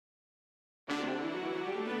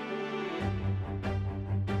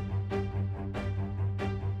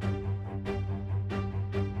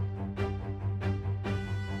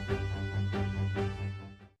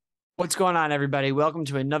What's going on, everybody? Welcome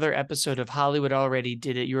to another episode of Hollywood Already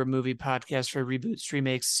Did It, your movie podcast for reboots,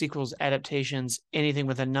 remakes, sequels, adaptations, anything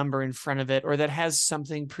with a number in front of it or that has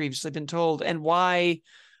something previously been told, and why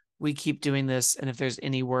we keep doing this, and if there's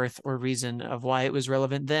any worth or reason of why it was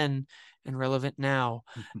relevant then and relevant now.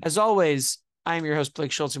 As always, I'm your host,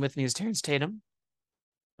 Blake Schultz, and with me is Terrence Tatum.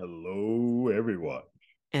 Hello, everyone.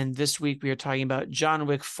 And this week we are talking about John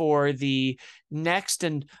Wick 4, the next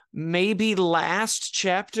and maybe last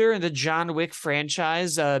chapter in the John Wick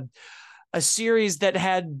franchise, a series that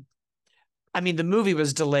had, I mean, the movie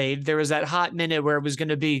was delayed. There was that hot minute where it was going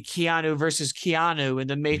to be Keanu versus Keanu in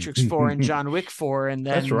The Matrix 4 and John Wick 4. And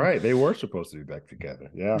That's then, right. They were supposed to be back together.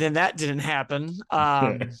 Yeah. then that didn't happen.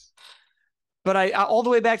 But I all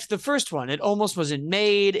the way back to the first one, it almost wasn't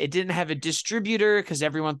made. It didn't have a distributor because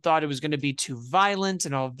everyone thought it was going to be too violent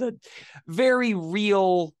and all the very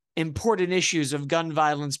real important issues of gun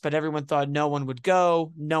violence, but everyone thought no one would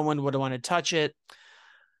go, no one would want to touch it.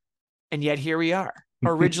 And yet here we are.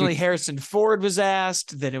 Originally, Harrison Ford was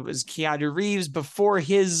asked, then it was Keanu Reeves before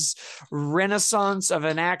his renaissance of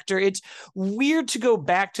an actor. It's weird to go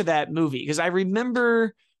back to that movie because I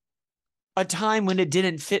remember a time when it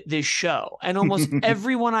didn't fit this show. And almost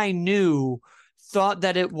everyone I knew thought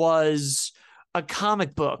that it was a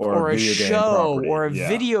comic book Or or a a video game show property. or a Yeah.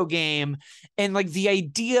 video game. And like the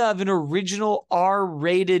idea of an original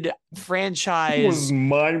R-rated It was franchise,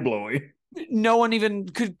 mind blowing. no one even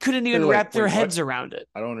couldn't even They're wrap like, their wait, heads what? around it.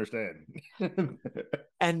 I don't understand.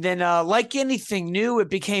 And then, like anything new, it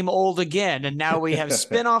became old again. And now we have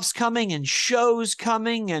spin-offs coming and shows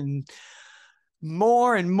coming and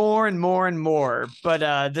more and more and more and more.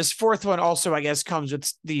 But this fourth one also, I guess, comes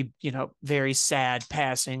with the, very sad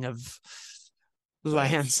passing of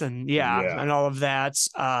Lance and Yeah. and all of that.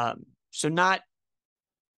 So not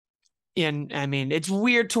in, I mean, it's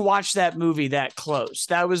weird to watch that movie that close.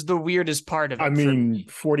 That was the weirdest part of I it for mean, me.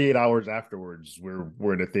 48 hours afterwards,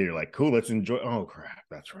 we're in the theater, like, cool, let's enjoy. Oh crap,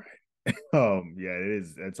 that's right. Yeah, it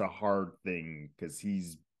is. It's a hard thing because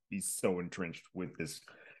he's so entrenched with this.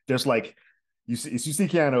 Just like you see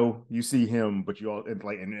Keanu, you see him, but you all and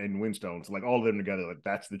Winstone, so like all of them together, like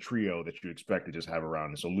that's the trio that you expect to just have around.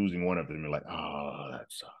 And so losing one of them, you're like, oh, that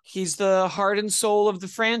sucks. He's the heart and soul of the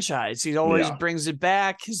franchise. He always Yeah. brings it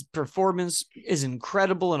back. His performance is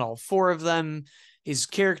incredible in all four of them. His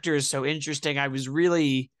character is so interesting. I was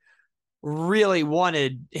really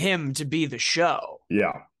wanted him to be the show.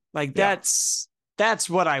 Yeah. Like Yeah. that's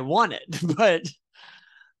what I wanted. But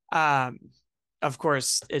um of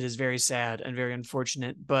course it is very sad and very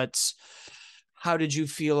unfortunate. But how did you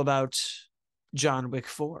feel about John Wick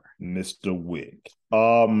 4? Mr. Wick.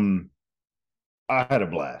 I had a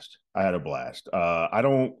blast. I had a blast. I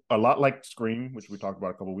don't a lot like Scream, which we talked about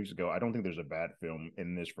a couple of weeks ago. I don't think there's a bad film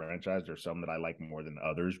in this franchise. There's some that I like more than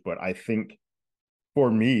others, but I think for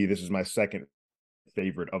me, this is my second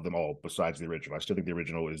favorite of them all besides the original. I still think the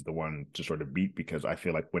original is the one to sort of beat because I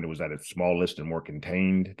feel like when it was at its smallest and more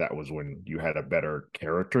contained, that was when you had a better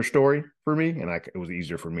character story for me, and it was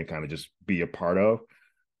easier for me to kind of just be a part of.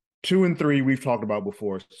 Two and three, we've talked about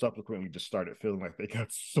before, subsequently just started feeling like they got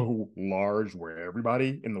so large where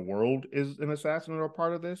everybody in the world is an assassin or a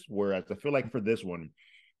part of this. Whereas I feel like for this one,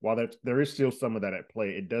 while there is still some of that at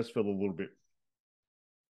play, it does feel a little bit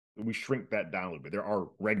we shrink that down a little bit. There are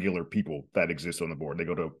regular people that exist on the board. They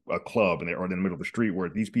go to a club and they are in the middle of the street where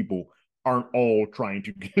these people aren't all trying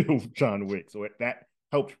to kill John Wick. So that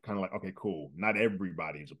helps kind of like, okay, cool. Not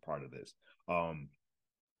everybody is a part of this.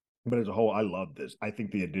 But as a whole, I love this. I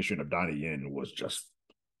think the addition of Donnie Yen was just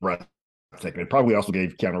breathtaking. It probably also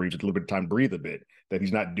gave Keanu Reeves a little bit of time to breathe a bit, that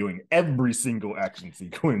he's not doing every single action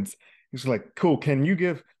sequence. He's like, cool,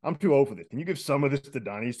 I'm too old for this. Can you give some of this to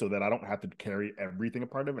Donnie so that I don't have to carry everything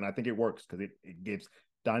apart of it? And I think it works because it gives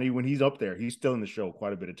Donnie, when he's up there, he's still in the show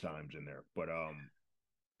quite a bit of times in there. But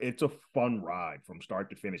it's a fun ride from start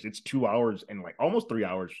to finish. It's 2 hours and like almost 3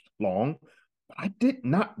 hours long. I did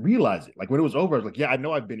not realize it. Like when it was over, I was like, yeah, I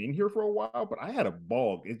know I've been in here for a while, but I had a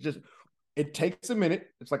ball. It takes a minute.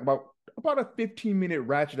 It's like about a 15-minute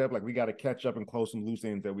ratchet up. Like we got to catch up and close some loose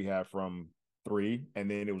ends that we have from three.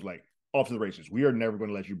 And then it was like off to the races. We are never going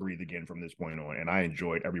to let you breathe again from this point on. And I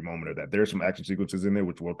enjoyed every moment of that. There's some action sequences in there,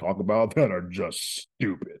 which we'll talk about, that are just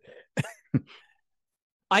stupid.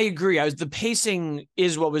 I agree. The pacing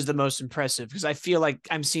is what was the most impressive, because I feel like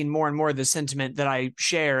I'm seeing more and more of the sentiment that I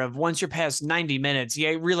share of once you're past 90 minutes,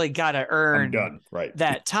 you really got to I'm earn done. Right.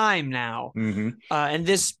 that time now. Mm-hmm. And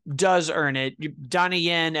this does earn it. Donnie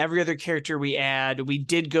Yen, every other character we add, we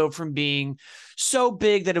did go from being so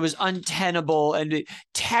big that it was untenable, and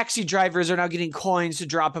taxi drivers are now getting coins to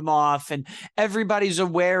drop them off, and everybody's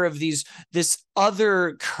aware of this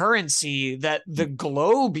other currency that the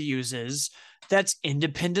globe uses that's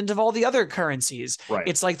independent of all the other currencies. Right.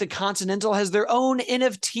 It's like the Continental has their own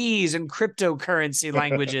NFTs and cryptocurrency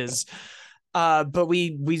languages. But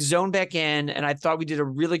we zoned back in, and I thought we did a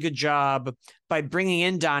really good job by bringing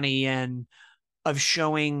in Donnie Yen of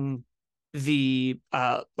showing the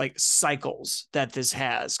like cycles that this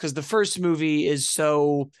has, because the first movie is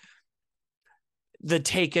so the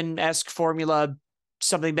Taken-esque formula.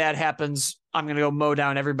 Something bad happens, I'm gonna go mow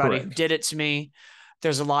down everybody who did it to me.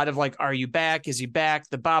 There's a lot of like, are you back? Is he back?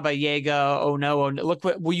 The Baba Yaga. Oh no, look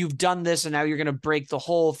what, well, you've done this, and now you're gonna break the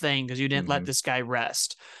whole thing because you didn't let this guy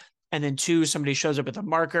rest. And then 2, somebody shows up with a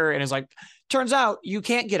marker and is like, turns out you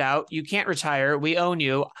can't get out. You can't retire. We own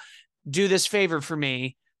you. Do this favor for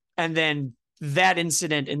me. And then that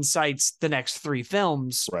incident incites the next 3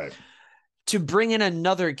 films. Right. To bring in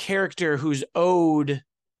another character who's owed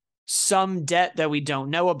some debt that we don't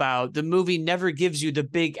know about. The movie never gives you the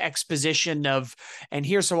big exposition of, and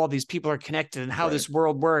here's how all these people are connected and how this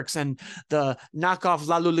world works. And the knockoff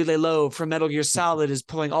Lalulilelo from Metal Gear Solid is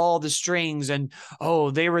pulling all the strings. And,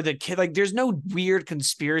 oh, they were the kid. Like, there's no weird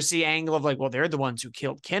conspiracy angle of like, well, they're the ones who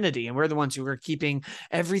killed Kennedy, and we're the ones who are keeping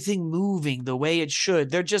everything moving the way it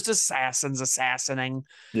should. They're just assassins assassinating.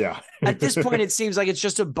 Yeah. At this point, it seems like it's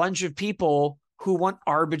just a bunch of people who want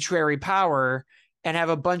arbitrary power and have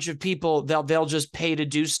a bunch of people they'll just pay to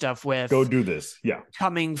do stuff with. Go do this. Yeah.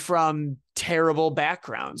 Coming from terrible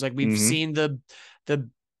backgrounds. Like we've seen the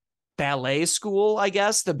ballet school, I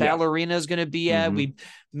guess, the ballerina is going to be at. We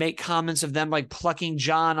make comments of them like plucking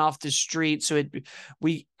John off the street. So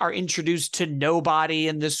we are introduced to nobody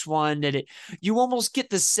in this one. And you almost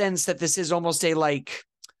get the sense that this is almost a like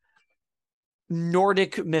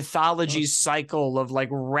Nordic mythology cycle of like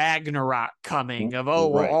Ragnarok coming of,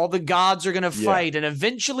 well, all the gods are going to fight and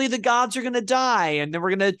eventually the gods are going to die and then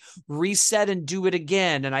we're going to reset and do it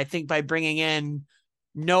again. And I think by bringing in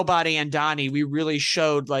Nobody and Donnie, we really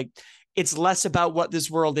showed like it's less about what this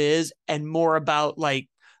world is and more about like,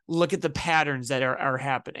 look at the patterns that are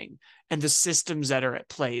happening and the systems that are at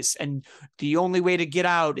place. And the only way to get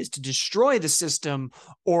out is to destroy the system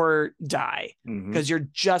or die, because you're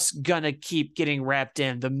just going to keep getting wrapped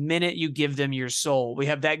in the minute you give them your soul. We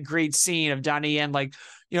have that great scene of Donnie Yen, like,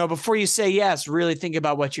 you know, before you say yes, really think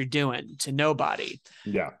about what you're doing to Nobody.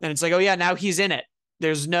 Yeah. And it's like, oh yeah, now he's in it.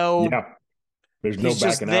 There's no, there's no he's backing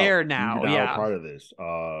just there out. now. You're now a part of this,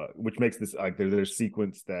 which makes this like there's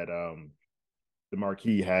sequence that, the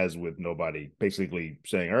Marquis has with Nobody, basically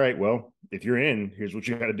saying, all right, well, if you're in, here's what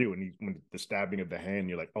you got to do. And when the stabbing of the hand,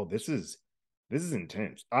 you're like, oh, this is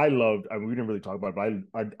intense. I mean, we didn't really talk about it,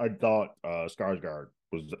 but I thought Skarsgård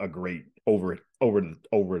was a great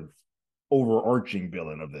overarching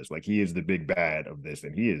villain of this. Like, he is the big bad of this,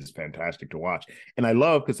 and he is fantastic to watch. And I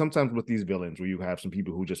love, because sometimes with these villains where you have some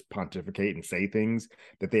people who just pontificate and say things,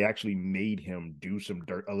 that they actually made him do some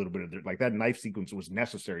dirt, a little bit of dirt. Like that knife sequence was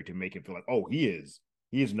necessary to make him feel like, oh, he is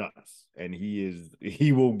nuts, and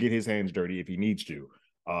he will get his hands dirty if he needs to.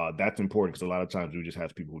 That's important, because a lot of times we just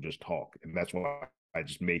have people who just talk, and that's why I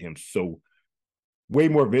just made him so way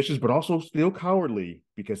more vicious, but also still cowardly,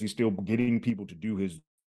 because he's still getting people to do his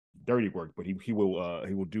dirty work, but he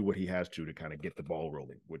will do what he has to kind of get the ball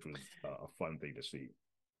rolling, which was a fun thing to see.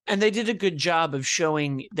 And they did a good job of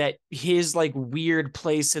showing that his like weird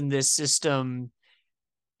place in this system,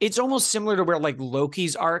 it's almost similar to where like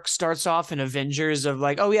Loki's arc starts off in Avengers of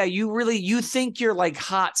like, oh yeah, you think you're like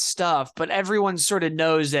hot stuff, but everyone sort of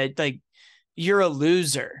knows that like you're a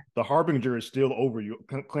loser. The Harbinger is still over you.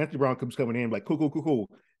 Clancy Brown comes coming in like, cool.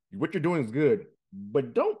 What you're doing is good,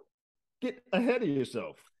 but don't get ahead of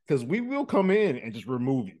yourself, because we will come in and just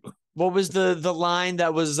remove you. What was the line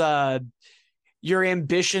that was your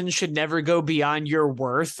ambition should never go beyond your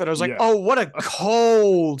worth? And I was like, oh, what a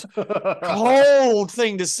cold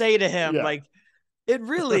thing to say to him. Yeah. Like,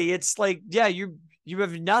 it's like, yeah, you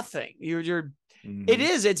have nothing. You're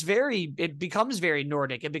it becomes very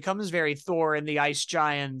Nordic. It becomes very Thor and the Ice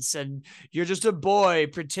Giants, and you're just a boy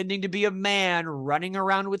pretending to be a man running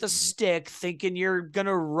around with a stick thinking you're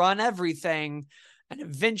gonna run everything, and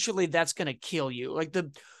eventually that's gonna kill you. Like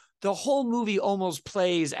the whole movie almost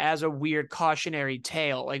plays as a weird cautionary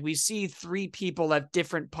tale. Like, we see 3 people at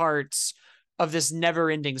different parts of this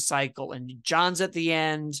never-ending cycle. And John's at the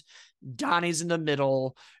end, Donnie's in the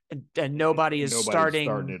middle, and nobody is Nobody's starting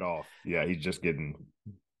starting. it off. Yeah, he's just getting.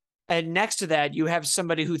 And next to that, you have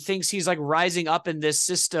somebody who thinks he's like rising up in this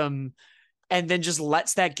system and then just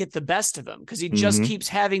lets that get the best of him because he just keeps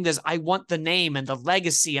having this, I want the name and the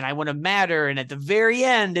legacy and I want to matter. And at the very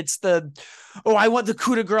end, it's I want the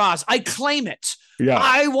coup de grace. I claim it. Yeah.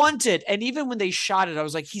 I want it. And even when they shot it, I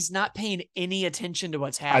was like, he's not paying any attention to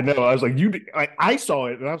what's happening. I know. I was like, I saw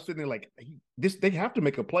it and I was sitting there like, they have to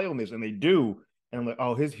make a play on this. And they do. And I'm like,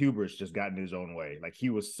 oh, his hubris just got in his own way. Like he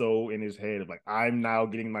was so in his head of like, I'm now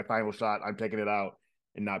getting my final shot. I'm taking it out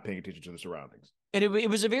and not paying attention to the surroundings. And it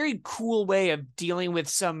was a very cool way of dealing with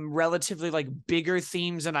some relatively like bigger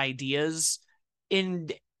themes and ideas in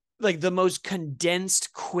like the most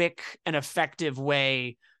condensed, quick, and effective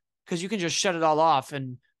way. Because you can just shut it all off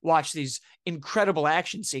and watch these incredible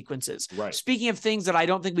action sequences. Right. Speaking of things that I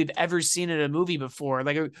don't think we've ever seen in a movie before,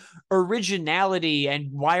 like originality and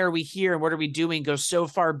why are we here and what are we doing goes so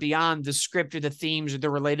far beyond the script or the themes or the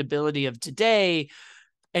relatability of today.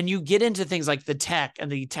 And you get into things like the tech and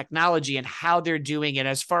the technology and how they're doing it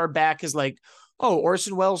as far back as like, oh,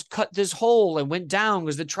 Orson Welles cut this hole and went down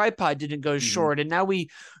because the tripod didn't go short. And now we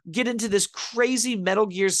get into this crazy Metal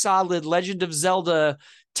Gear Solid Legend of Zelda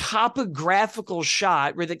topographical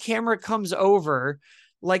shot where the camera comes over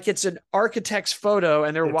like it's an architect's photo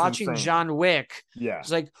and they're watching insane. John Wick. Yeah.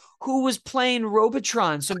 It's like, who was playing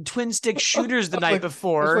Robotron, some twin stick shooters the night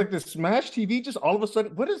before? It's like the Smash TV just all of a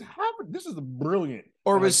sudden, what is happening? This is brilliant.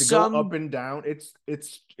 Or was some go up and down? It's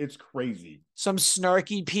crazy. Some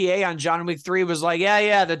snarky PA on John Wick 3 was like,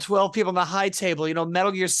 yeah, the 12 people on the high table. You know,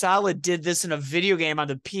 Metal Gear Solid did this in a video game on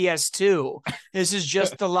the PS2. This is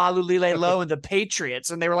just the La Lulile Lo and the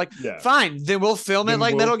Patriots. And they were like, fine, then we'll film it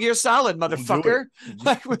like Metal Gear Solid, motherfucker.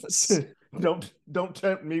 Like, don't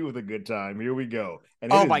tempt me with a good time. Here we go.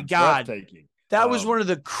 And oh my God. That was one of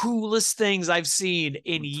the coolest things I've seen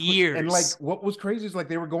in years. And like, what was crazy is like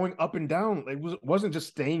they were going up and down. It wasn't just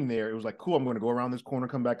staying there. It was like, cool, I'm going to go around this corner,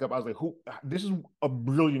 come back up. I was like, this is a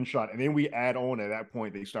brilliant shot. And then we add on at that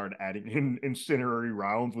point, they started adding in incendiary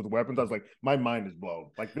rounds with weapons. I was like, my mind is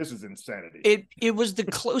blown. Like, this is insanity. It was the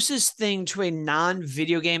closest thing to a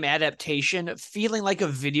non-video game adaptation, feeling like a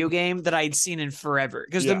video game that I'd seen in forever.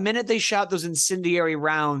 Because the minute they shot those incendiary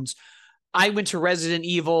rounds, I went to Resident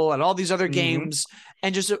Evil and all these other games,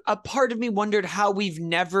 and just a part of me wondered how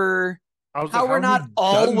we're not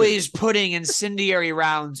always putting incendiary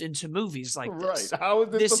rounds into movies like this. Right. How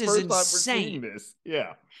is this the first time we're seeing this?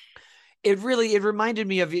 Yeah. It reminded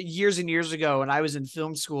me of years and years ago when I was in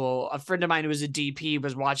film school. A friend of mine who was a DP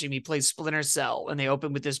was watching me play Splinter Cell, and they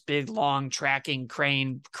opened with this big, long tracking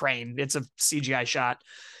crane. It's a CGI shot.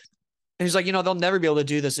 And he's like, they'll never be able to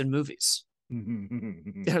do this in movies.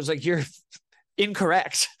 I was like, you're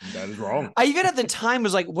incorrect. That is wrong. I even at the time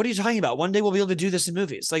was like, what are you talking about? One day we'll be able to do this in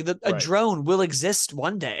movies. Like a drone will exist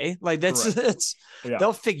one day. Like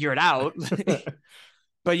they'll figure it out.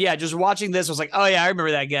 But yeah, just watching this, I was like, oh yeah, I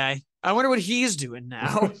remember that guy. I wonder what he's doing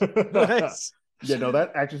now. Yeah, no,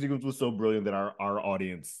 that action sequence was so brilliant that our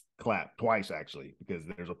audience clapped twice, actually, because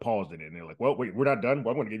there's a pause in it. And they're like, well, wait, we're not done.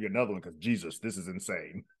 Well, I'm going to give you another one because, Jesus, this is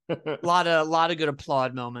insane. A lot of good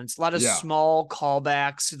applaud moments. A lot of small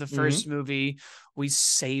callbacks to the first movie. We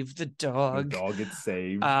saved the dog. The dog gets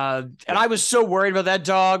saved. And I was so worried about that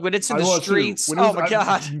dog when it's in the streets. Oh, my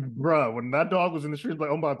God. Bro, when that dog was in the streets, like,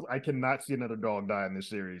 oh, my, I cannot see another dog die in this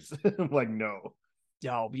series. I'm like, no.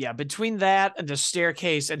 Oh, yeah. Between that and the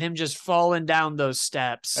staircase and him just falling down those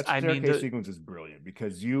steps. That staircase sequence is brilliant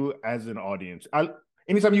because you, as an audience,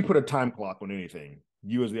 anytime you put a time clock on anything,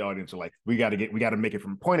 you as the audience are like, we got to make it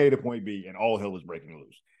from point A to point B, and all hell is breaking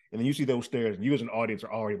loose. And then you see those stairs, and you as an audience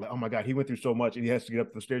are already like, oh my God, he went through so much, and he has to get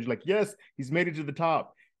up the stairs. You're like, yes, he's made it to the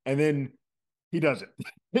top. And then he doesn't.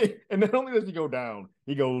 And not only does he go down,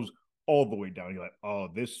 he goes all the way down. You're like, oh,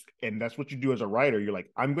 this, and that's what you do as a writer. You're like,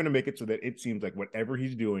 I'm going to make it so that it seems like whatever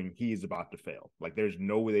he's doing, he is about to fail. Like there's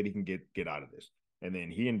no way that he can get out of this. And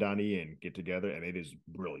then he and Donnie Yen get together, and it is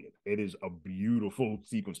brilliant. It is a beautiful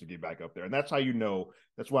sequence to get back up there. And that's how you know,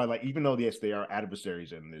 that's why, like, even though, yes, they are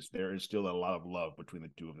adversaries in this, there is still a lot of love between the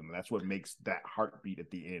two of them. And that's what makes that heartbeat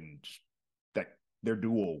at the end, that their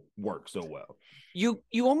duo work so well. You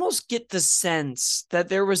almost get the sense that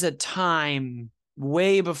there was a time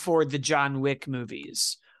way before the John Wick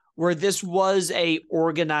movies where this was a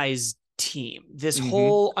organized team. This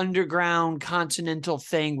whole underground continental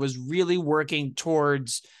thing was really working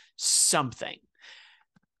towards something,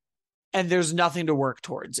 and there's nothing to work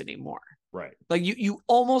towards anymore. Right. Like you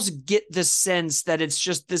almost get the sense that it's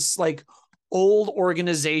just this like old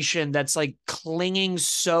organization that's like clinging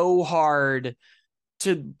so hard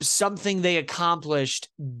to something they accomplished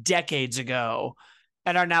decades ago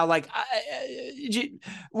and are now like,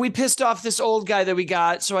 we pissed off this old guy that we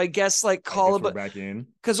got. So I guess like I guess call we're it, back in.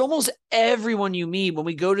 because almost everyone you meet when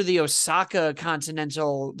we go to the Osaka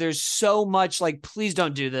Continental, there's so much like, please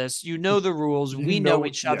don't do this. You know the rules. You We know know,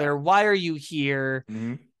 each yeah. other. Why are you here?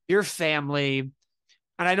 Mm-hmm. Your family.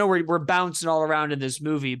 And I know we're bouncing all around in this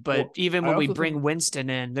movie, but Well, even I when we also think bring Winston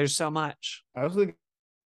in, there's so much. I also think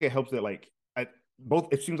it helps that like both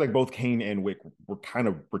it seems like both Kane and Wick were kind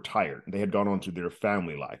of retired. They had gone on to their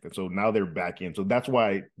family life, and so now they're back in. So that's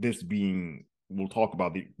why this being we'll talk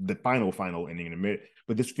about the final ending in a minute,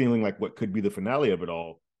 but this feeling like what could be the finale of it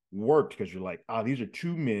all worked because you're like, these are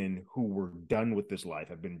two men who were done with this life,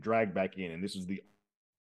 have been dragged back in, and this is the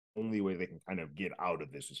only way they can kind of get out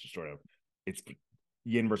of this is to sort of it's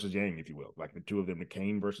yin versus yang, if you will, like the two of them, the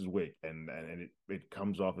Kane versus Wick, and it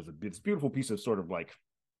comes off as it's a beautiful piece of sort of like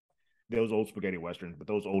those old spaghetti westerns, but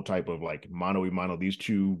those old type of like mano a mano, these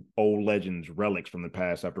two old legends, relics from the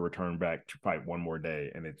past have to return back to fight one more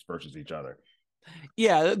day, and it's versus each other.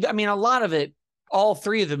 Yeah, I mean, a lot of it, all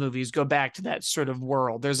three of the movies go back to that sort of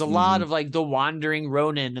world. There's a lot of like the wandering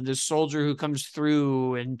Ronin and the soldier who comes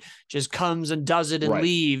through and just comes and does it and Right.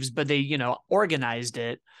 leaves, but they, organized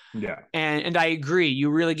it. Yeah. And I agree. You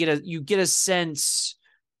really get a sense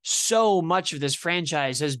so much of this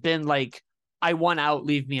franchise has been like, I want out,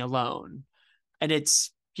 leave me alone. And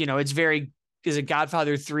it's very, is it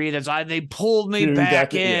Godfather 3? That's why they pulled me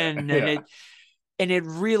back Yeah. in. Yeah. And it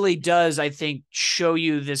really does, I think, show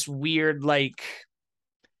you this weird, like,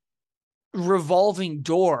 revolving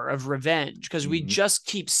door of revenge because we just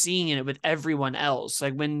keep seeing it with everyone else.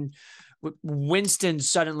 Like when Winston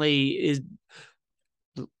suddenly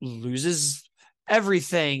loses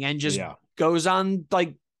everything and just goes on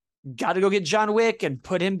like, got to go get John Wick and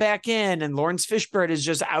put him back in, and Lawrence Fishburne is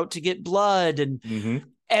just out to get blood, and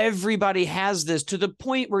everybody has this to the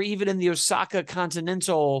point where even in the Osaka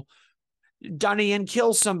Continental, Donnie Yen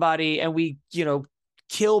kills somebody, and we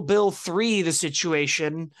Kill Bill 3 the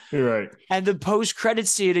situation, right? And the post credit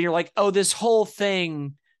scene, and you're like, oh, this whole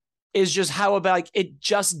thing is just how about like it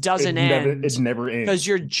just doesn't end. It never ends because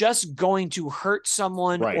you're just going to hurt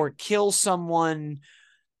someone or kill someone,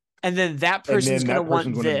 and then that person's going to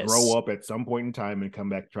want this. To grow up at some point in time and come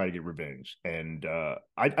back to try to get revenge. And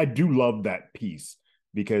I do love that piece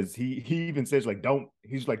because he even says like don't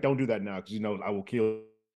do that now because he knows I will kill.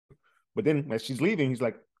 But then as she's leaving, he's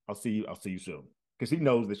like, I'll see you soon. Because he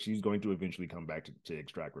knows that she's going to eventually come back to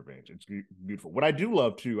extract revenge. It's beautiful. What I do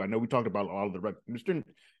love too, I know we talked about all of the Mr.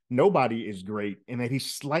 Nobody is great in that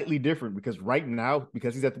he's slightly different because right now,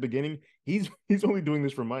 because he's at the beginning, he's only doing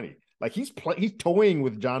this for money. Like he's toying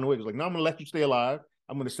with John Wick. He's like, no, I'm gonna let you stay alive.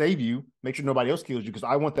 I'm gonna save you, make sure nobody else kills you because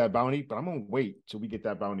I want that bounty, but I'm gonna wait till we get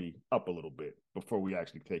that bounty up a little bit before we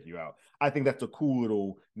actually take you out. I think that's a cool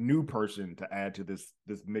little new person to add to this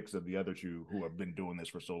mix of the other two who have been doing this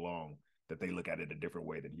for so long that they look at it a different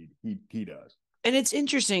way than he does. And it's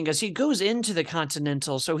interesting because he goes into the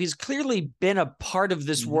Continental, so he's clearly been a part of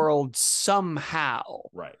this world somehow.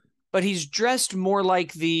 Right. But he's dressed more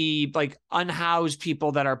like the unhoused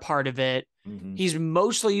people that are part of it. He's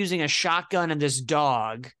mostly using a shotgun and this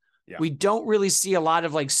dog. Yeah. We don't really see a lot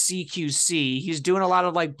of like CQC. He's doing a lot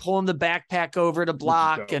of like pulling the backpack over to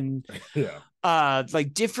block and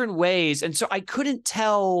like different ways. And so I couldn't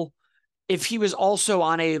tell if he was also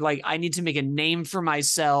on a like, I need to make a name for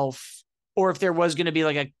myself, or if there was going to be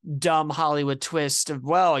like a dumb Hollywood twist of,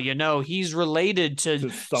 well, he's related to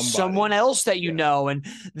someone else that you know, and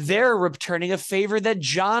they're returning a favor that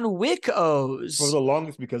John Wick owes. For the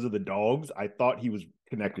longest, because of the dogs, I thought he was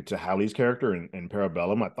connected to Halle's character in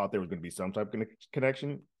Parabellum. I thought there was going to be some type of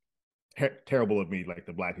connection. Terrible of me, like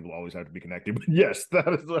the black people always have to be connected. But yes,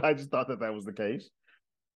 I just thought that was the case.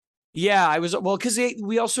 Yeah, I was, well, because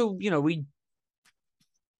we also, we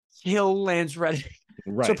kill Lance Reddick.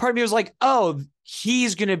 Right. So part of me was like, oh,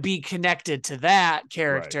 he's going to be connected to that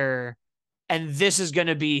character. Right. And this is going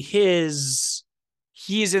to be he's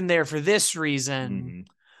in there for this reason.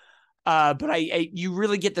 But you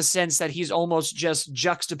really get the sense that he's almost just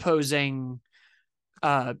juxtaposing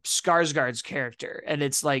Skarsgård's character. And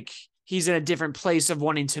it's like, he's in a different place of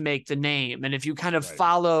wanting to make the name. And if you kind of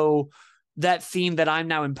follow that theme that I'm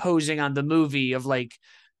now imposing on the movie of like,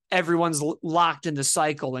 everyone's locked in the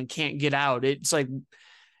cycle and can't get out. It's like,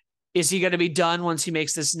 is he going to be done once he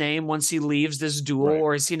makes this name, once he leaves this duel,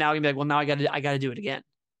 or is he now going to be like, well, now I got to do it again.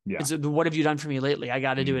 Yeah. It's, what have you done for me lately? I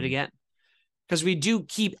got to do it again. Because we do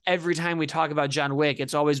keep, every time we talk about John Wick,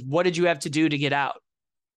 it's always, what did you have to do to get out?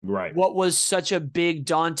 Right. what was such a big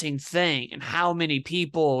daunting thing and how many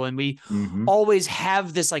people, and we Mm-hmm. always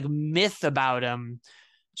have this like myth about him.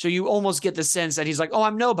 So you almost get the sense that he's like, oh,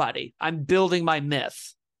 I'm nobody. I'm building my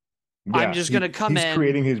myth. I'm Yeah, just going to come he's in.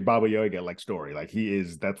 creating his Baba Yaga like story. Like he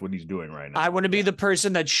is. That's what he's doing right I now. want to be Yeah. the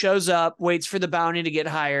person that shows up, waits for the bounty to get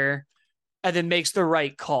higher, and then makes the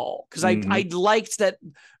right call. Because I Mm-hmm. liked that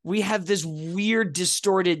we have this weird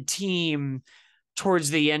distorted team towards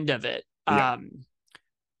the end of it. Yeah.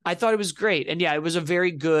 I thought it was great. And yeah, it was a very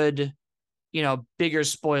good, bigger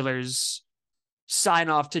spoilers sign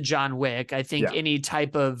off to John Wick. I think Yeah. any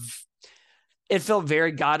type of, it felt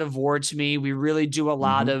very God of War to me. We really do a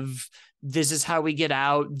lot Mm-hmm. of, this is how we get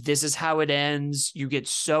out. This is how it ends. You get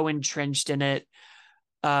so entrenched in it.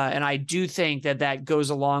 And I do think that that goes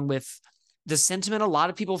along with the sentiment a lot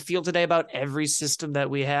of people feel today about every system that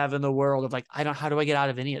we have in the world of like, how do I get out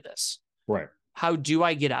of any of this? Right. How do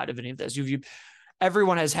I get out of any of this?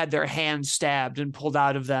 Everyone has had their hands stabbed and pulled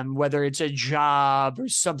out of them, whether it's a job or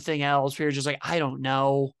something else where you're just like, I don't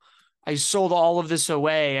know. I sold all of this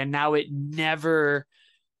away and now it never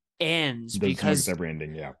ends Doesn't seem like it's ever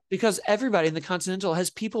ending. Yeah. because everybody in the Continental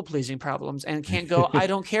has people pleasing problems and can't go, I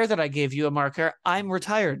don't care that I gave you a marker. I'm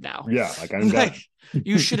retired now. Yeah. Like I'm like, done.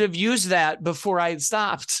 you should have used that before I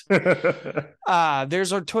stopped.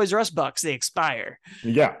 There's our Toys R Us bucks. They expire.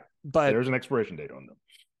 Yeah. But there's an expiration date on them.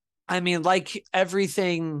 I mean, like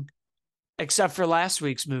everything except for last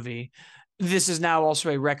week's movie, this is now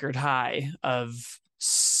also a record high of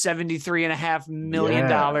 $73.5 million.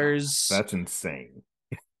 That's insane.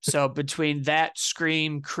 So between that,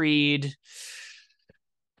 Scream, Creed,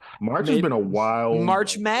 March has been a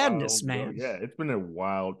March Madness, man. Yeah, it's been a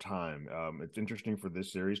wild time. It's interesting for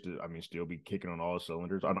this series to, still be kicking on all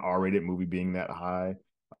cylinders. An R-rated movie being that high,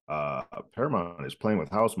 Paramount is playing with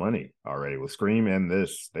house money already with Scream and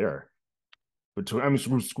this. There, between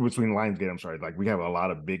Lionsgate, I'm sorry, like we have a lot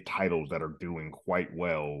of big titles that are doing quite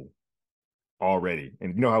well already.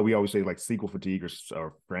 And you know how we always say like sequel fatigue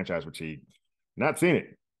or franchise fatigue. Not seeing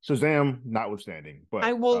it. Shazam, notwithstanding, but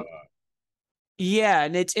I will. Yeah,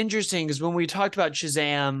 and it's interesting because when we talked about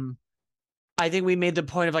Shazam, I think we made the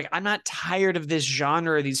point of like, I'm not tired of this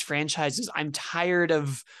genre, these franchises. I'm tired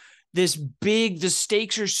of this the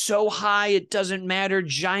stakes are so high, it doesn't matter,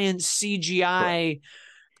 giant CGI. Correct.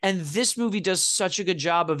 And this movie does such a good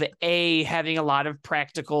job of having a lot of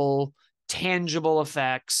practical, tangible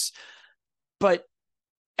effects, but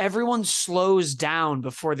everyone slows down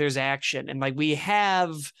before there's action. And like we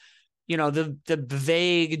have, the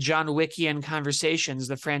vague John Wickian conversations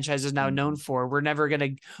the franchise is now known for.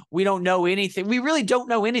 We don't know anything. We really don't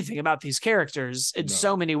know anything about these characters in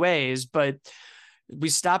so many ways, but we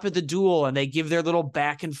stop at the duel and they give their little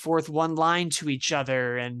back and forth one line to each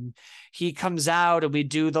other. And he comes out and we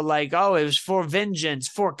do the like, oh, it was for vengeance,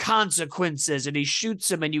 for consequences. And he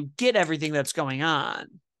shoots him and you get everything that's going on.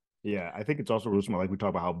 Yeah, I think it's also really smart. Like we talk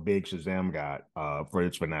about how big Shazam got for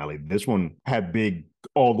its finale. This one had big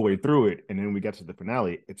all the way through it, and then we got to the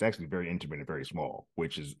finale. It's actually very intimate and very small,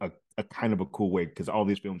 which is a kind of a cool way because all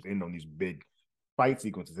these films end on these big fight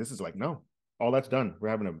sequences. This is like no, all that's done. We're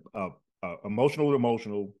having a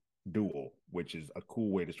emotional duel, which is a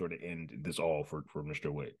cool way to sort of end this all for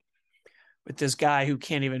Mr. Wick. With this guy who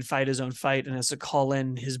can't even fight his own fight and has to call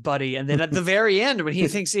in his buddy, and then at the very end when he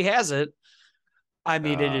thinks he has it. I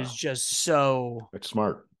mean, it is just so. It's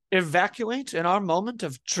smart. Evacuate in our moment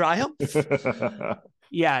of triumph.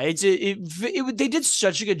 Yeah, they did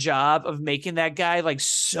such a good job of making that guy like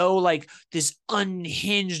so like this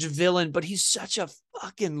unhinged villain, but he's such a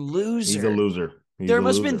fucking loser. He's a loser. There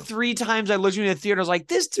must have been 3 times I looked in the theater. I was like,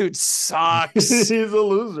 this dude sucks. He's a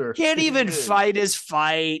loser. Can't even fight his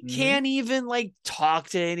fight. Mm-hmm. Can't even like talk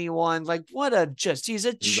to anyone. Like, he's a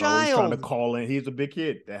child. He's trying to call in. He's a big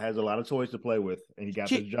kid that has a lot of toys to play with. And he got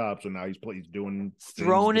this job. So now he's doing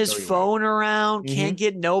throwing his phone around. Mm-hmm. Can't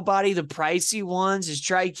get nobody the pricey ones.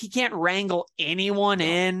 He can't wrangle anyone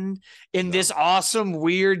in this awesome,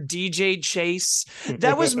 weird DJ chase.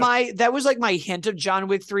 That was like my hint of John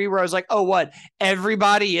Wick 3, where I was like, oh, what?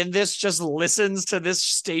 Everybody in this just listens to this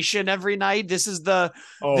station every night. This is the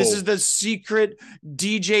secret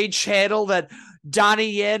DJ channel that Donnie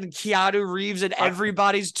Yen, Keanu Reeves, and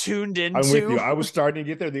everybody's tuned into. I'm with you. I was starting to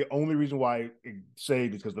get there. The only reason why it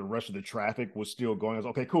saved is because the rest of the traffic was still going. I was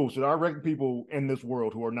okay, cool. So there are regular people in this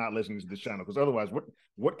world who are not listening to this channel, because otherwise,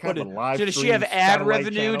 what kind of live? Does she have ad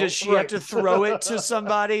revenue? Channel? Does she have to throw it to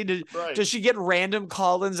somebody? Does she get random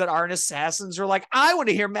call-ins that aren't assassins? Or like, I want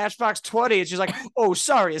to hear Matchbox 20, and she's like, oh,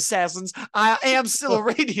 sorry, assassins. I am still a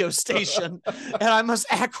radio station, and I must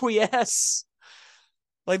acquiesce.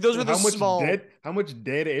 Like those were the small. How much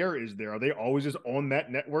dead air is there? Are they always just on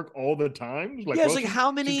that network all the time? Like, Yeah, it's well, like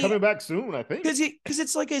how she's many? coming back soon, I think. Because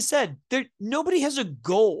it's like I said, there nobody has a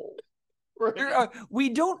goal. Right. We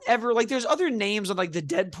don't ever like. There's other names on like the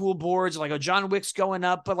Deadpool boards, like John Wick's going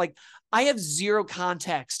up, but like I have zero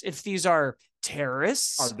context if these are Are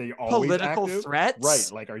terrorists, they always political active? Right.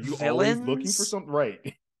 threats, Like, are you always looking for villains. something? Right.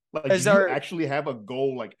 Like, do As you our actually have a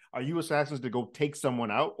goal? Like, are you assassins to go take someone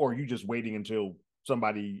out, or are you just waiting until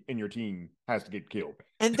somebody in your team has to get killed?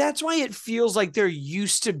 And that's why it feels like there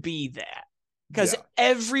used to be that because Yeah.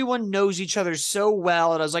 everyone knows each other so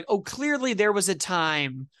well. And I was like, oh, clearly there was a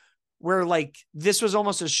time where like this was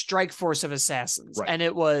almost a strike force of assassins, Right. and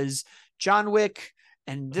it was John Wick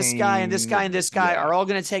and this guy and this Kane guy and and this guy yeah. are all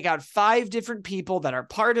going to take out 5 different people that are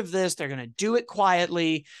part of this. They're going to do it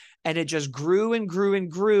quietly, and it just grew and grew and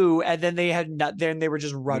grew, and then they had not. Then they were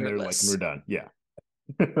just Then they're like, we're rudderless. done. Yeah.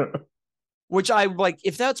 Which I like.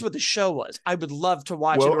 If that's what the show was, I would love to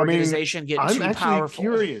watch an Well, I mean, organization get I'm too actually powerful.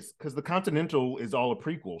 curious because the Continental is all a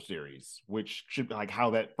prequel series, which should like how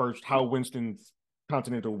Winston's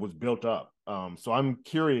Continental was built up. So I'm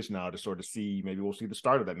curious now to sort of see. Maybe we'll see the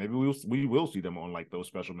start of that. Maybe we will see them on like those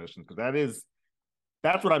special missions because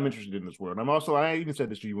that's what I'm interested in this world. I'm also, I even said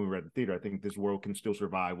this to you when we were at the theater. I think this world can still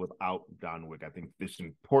survive without John Wick. I think it's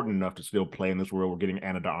important enough to still play in this world. We're getting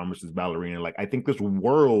Anna de Armas's ballerina. Like, I think this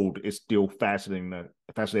world is still fascinating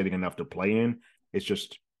enough to play in. It's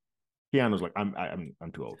just Keanu's like, I'm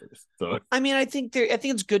too old for this. So I mean, I think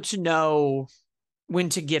it's good to know when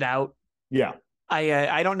to get out. yeah,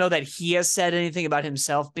 I don't know that he has said anything about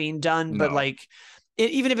himself being done, but no, like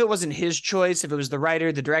even if it wasn't his choice, if it was the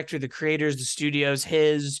writer, the director, the creators, the studios,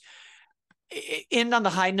 his end on the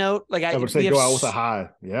high note. Like I would say we have go out with a high.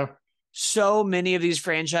 Yeah, so many of these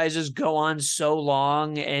franchises go on so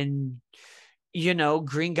long, and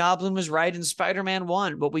Green Goblin was right in Spider-Man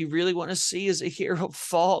 1. What we really want to see is a hero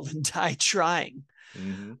fall and die trying.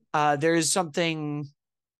 mm-hmm. There is something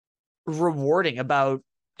rewarding about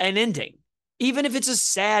an ending. Even if it's a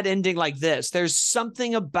sad ending like this, there's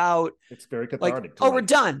something about It's very like, cathartic. oh, we're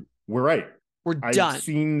done. We're right. We're I've done.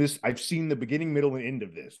 seen this. I've seen the beginning, middle, and end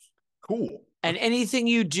of this. Cool. And anything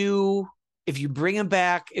you do, if you bring him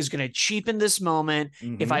back, is going to cheapen this moment.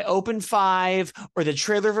 Mm-hmm. If I open 5 or the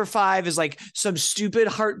trailer for 5 is like some stupid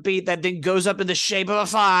heartbeat that then goes up in the shape of a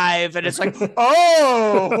 5, and it's like,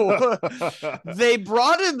 oh, they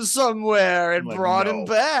brought him somewhere and like, brought no. him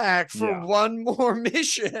back for one more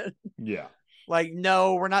mission. Yeah. Like,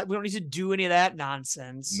 no, we don't need to do any of that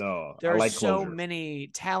nonsense. No, There I are like so closure. many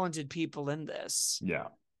talented people in this. Yeah.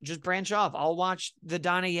 Just branch off. I'll watch the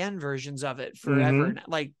Donnie Yen versions of it forever. Mm-hmm. And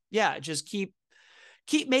like, yeah, just keep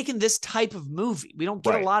making this type of movie. We don't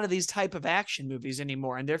get a lot of these type of action movies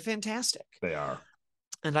anymore, and they're fantastic. They are.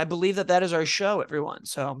 And I believe that is our show, everyone.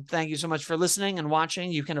 So thank you so much for listening and watching.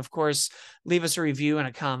 You can, of course, leave us a review and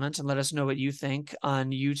a comment and let us know what you think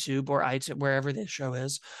on YouTube or iTunes, wherever this show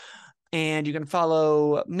is. And you can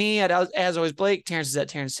follow me at, as always, Blake. Terrence is at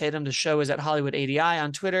Terrence Tatum. The show is at Hollywood ADI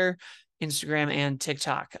on Twitter, Instagram, and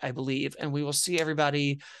TikTok, I believe. And we will see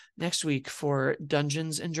everybody next week for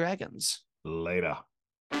Dungeons and Dragons. Later.